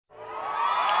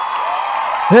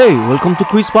Hey, welcome to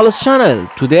Quiz Palace channel.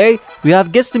 Today we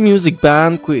have guest the music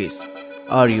band quiz.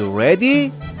 Are you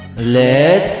ready?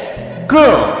 Let's go!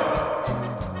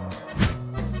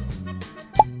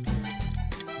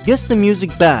 Guess the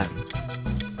music band.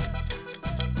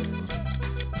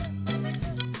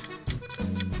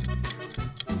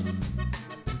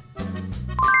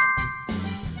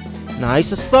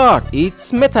 Nice start.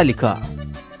 It's Metallica.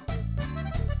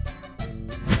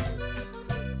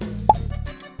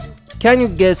 Can you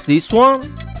guess this one?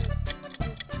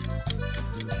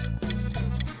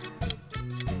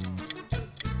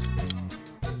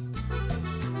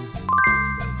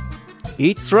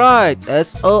 It's right,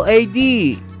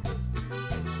 SOAD.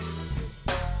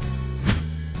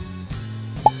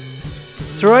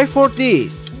 Try for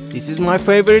this. This is my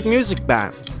favorite music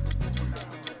band.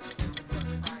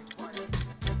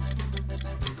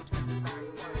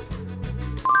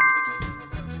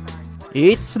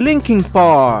 It's Linkin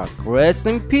Park. Rest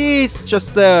in peace,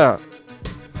 Chester.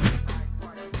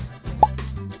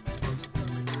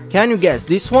 Can you guess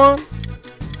this one?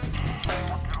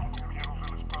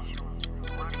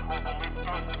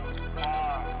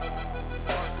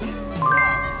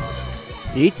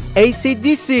 It's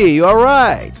AC/DC, you are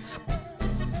right.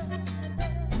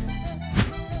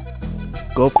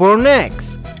 Go for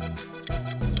next.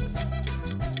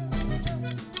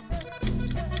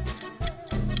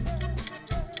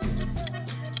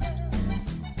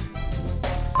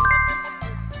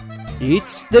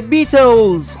 It's the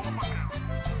Beatles.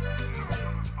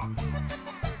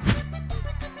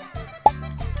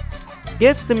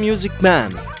 Guess the music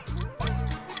band.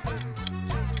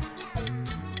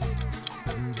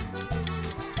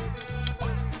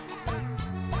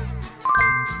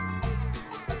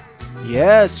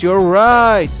 Yes, you're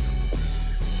right.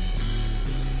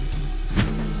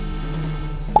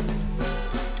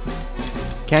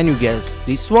 Can you guess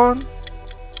this one?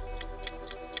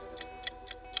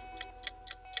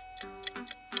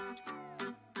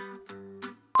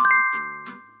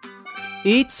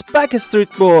 It's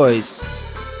Backstreet Boys.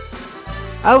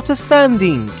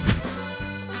 Outstanding.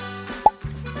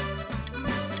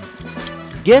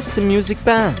 Guess the music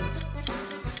band.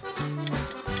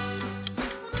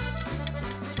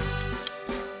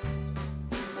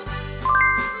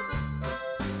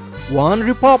 One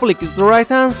Republic is the right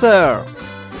answer.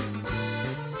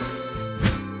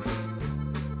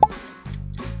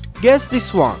 Guess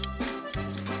this one.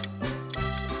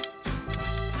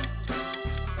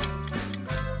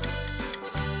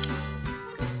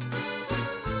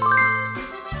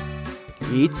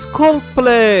 It's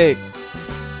Coldplay.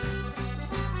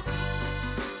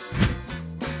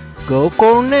 Go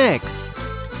for next.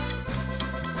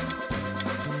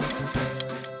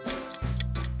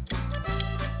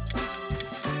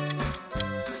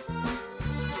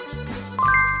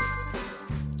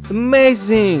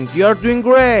 Amazing, you are doing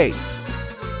great.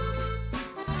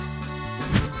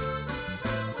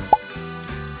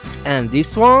 And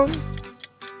this one?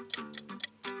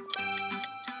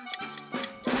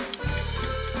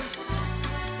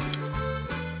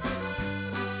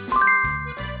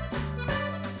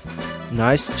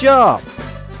 Nice job!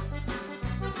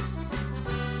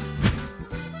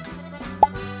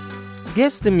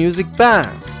 Guess the music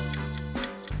band.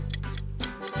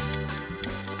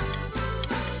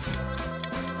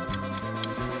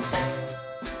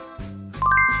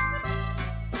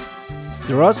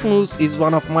 The Rasmus is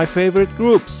one of my favorite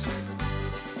groups.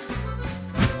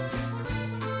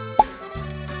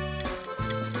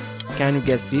 Can you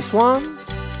guess this one?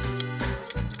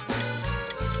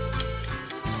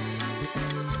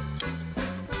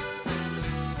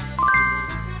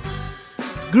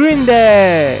 Green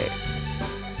Day.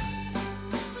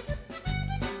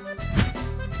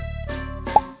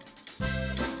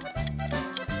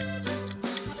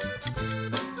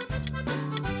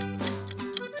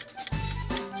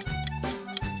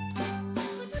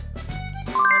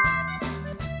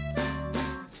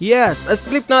 Yes, a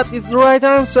Slipknot is the right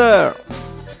answer.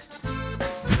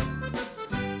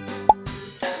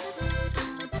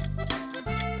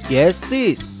 Guess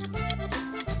this.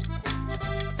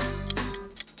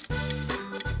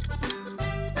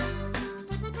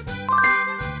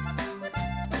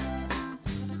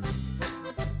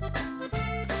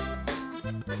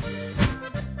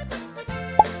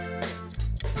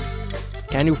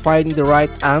 Can you find the right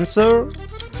answer?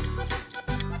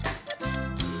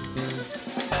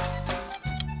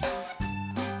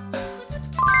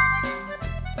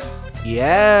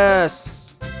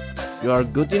 Yes! You are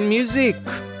good in music.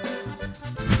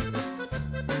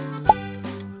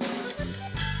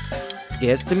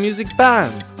 Guess the music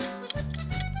band.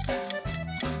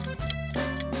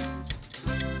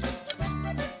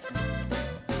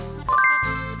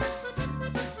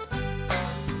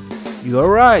 You're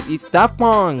right, it's Daft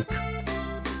Punk.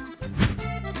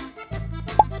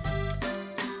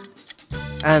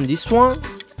 And this one?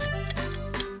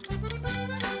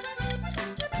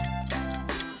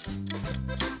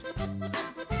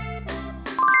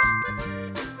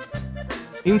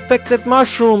 Infected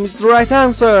mushroom is the right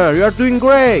answer. You're doing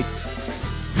great.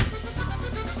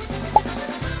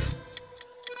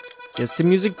 Guess the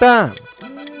music band.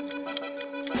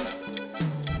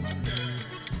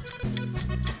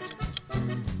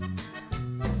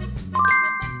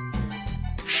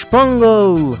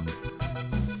 Spangle.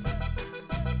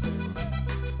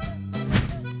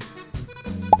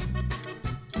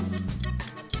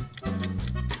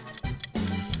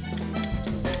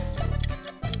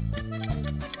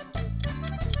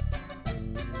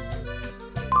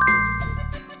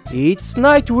 It's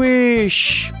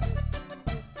Nightwish.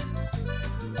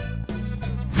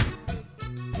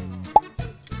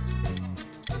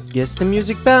 Guess the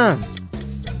music band.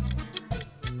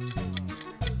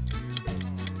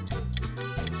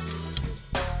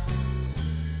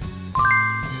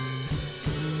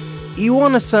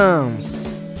 Awsome.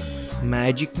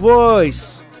 Magic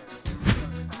voice.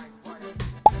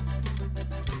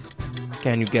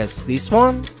 Can you guess this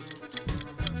one?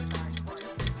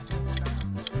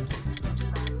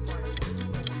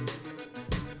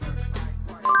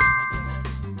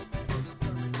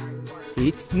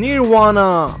 It's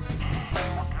Nirvana.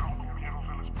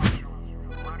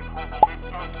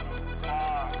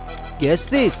 Guess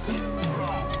this.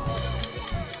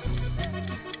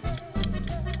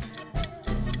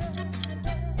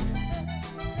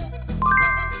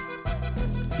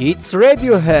 It's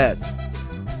Radiohead.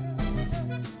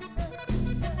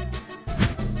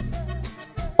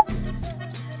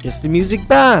 Guess the music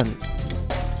band.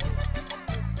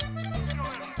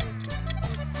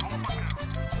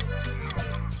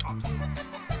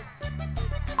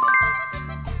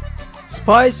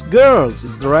 Spice Girls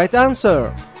is the right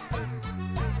answer.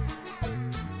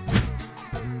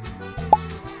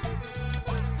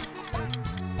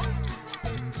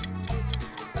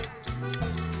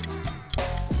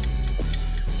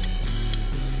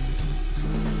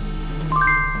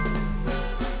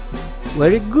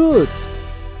 Very good.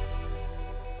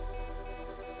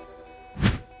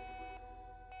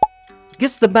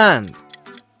 Guess the band.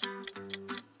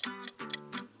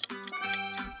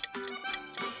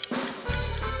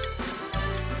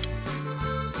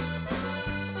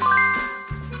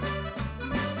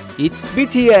 It's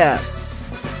BTS.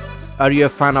 Are you a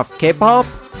fan of K-pop?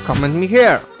 Comment me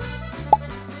here.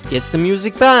 Guess the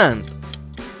music band.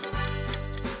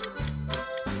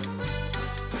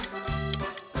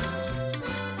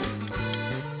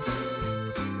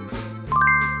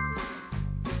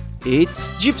 It's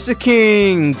Gypsy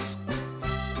Kings.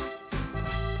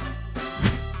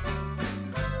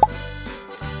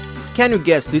 Can you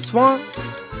guess this one?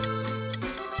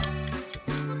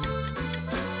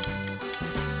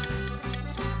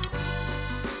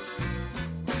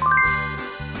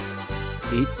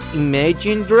 It's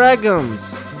Imagine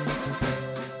Dragons.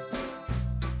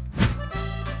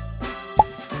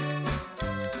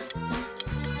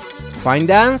 Find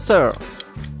the answer.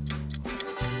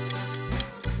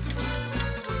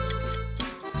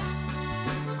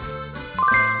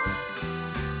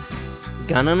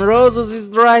 Guns N' Roses is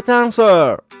the right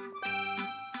answer.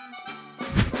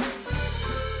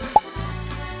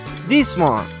 This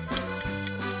one.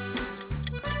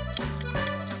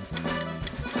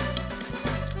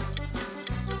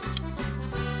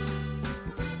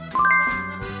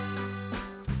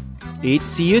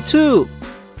 It's U2.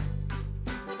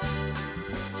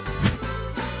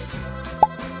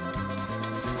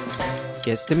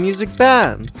 Guess the music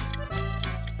band.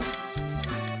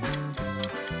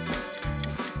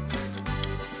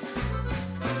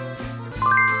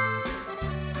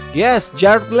 Yes,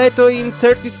 Jared Leto in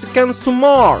 30 Seconds to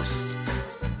Mars.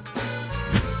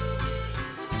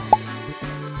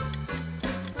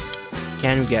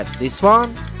 Can you guess this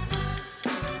one?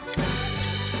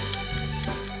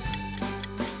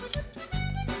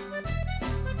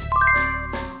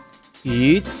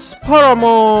 It's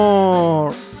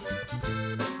Paramore.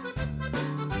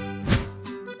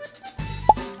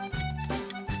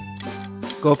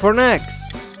 Go for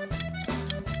next.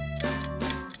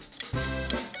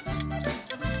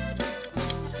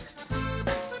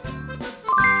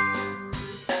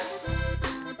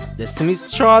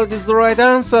 Destiny's Child is the right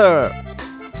answer.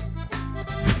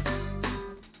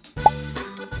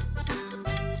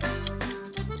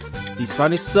 This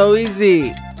one is so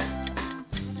easy.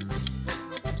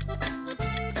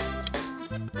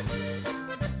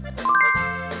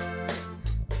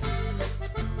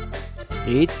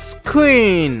 It's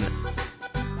Queen.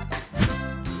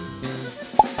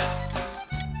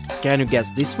 Can you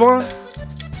guess this one?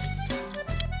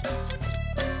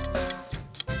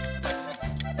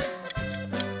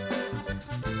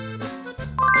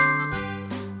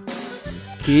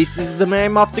 Kiss is the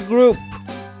name of the group.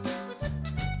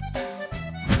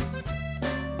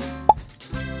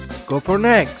 Go for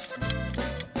next.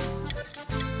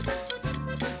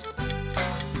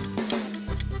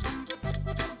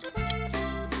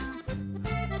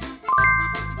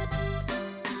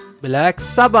 Black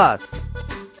Sabbath.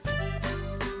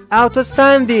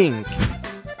 Outstanding.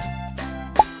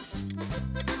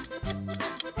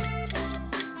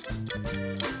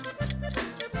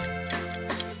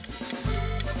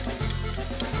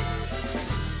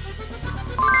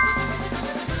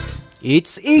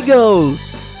 It's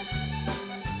Eagles.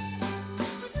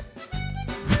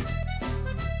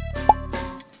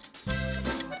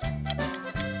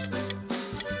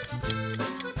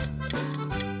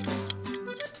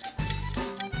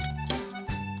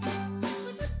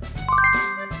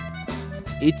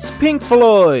 It's Pink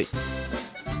Floyd.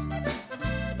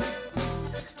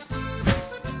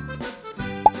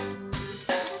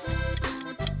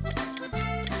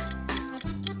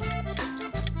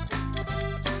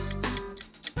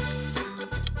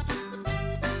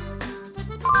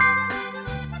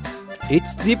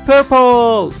 It's Deep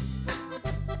Purple.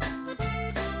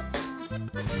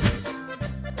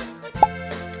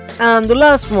 And the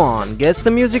last one, guess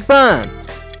the music band.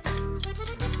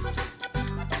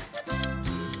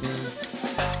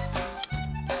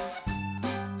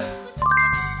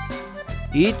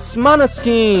 It's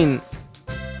Maneskin.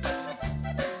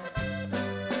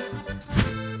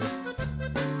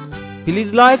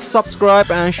 Please like,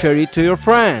 subscribe and share it to your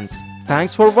friends.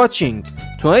 Thanks for watching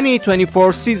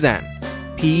 2024 season.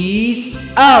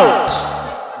 Peace out.